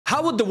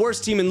How would the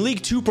worst team in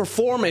League 2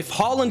 perform if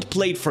Haaland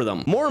played for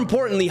them? More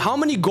importantly, how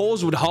many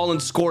goals would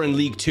Haaland score in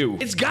League 2?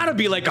 It's gotta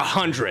be like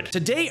 100.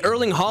 Today,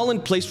 Erling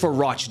Haaland plays for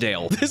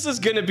Rochdale. This is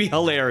gonna be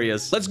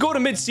hilarious. Let's go to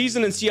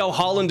mid-season and see how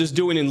Haaland is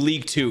doing in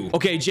League 2.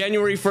 Okay,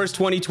 January 1st,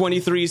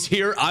 2023 is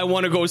here. I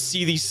want to go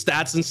see these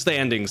stats and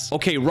standings.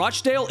 Okay,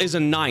 Rochdale is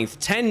in 9th,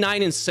 10,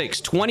 9, and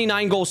 6.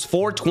 29 goals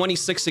for,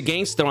 26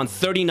 against. They're on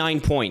 39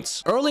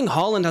 points. Erling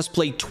Haaland has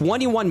played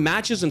 21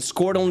 matches and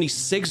scored only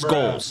 6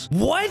 goals.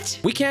 What?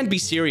 We can't be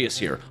serious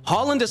here.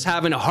 Haaland is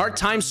having a hard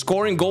time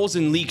scoring goals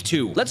in League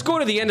 2. Let's go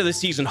to the end of the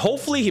season.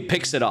 Hopefully he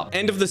picks it up.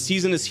 End of the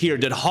season is here.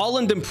 Did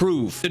Haaland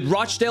improve? Did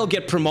Rochdale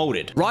get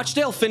promoted?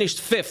 Rochdale finished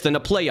 5th in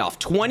the playoff,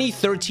 20,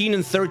 13,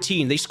 and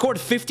 13. They scored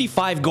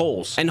 55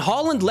 goals. And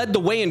Haaland led the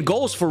way in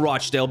goals for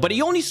Rochdale, but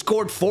he only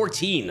scored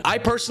 14. I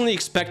personally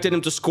expected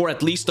him to score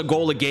at least a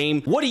goal a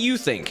game. What do you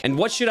think? And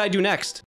what should I do next?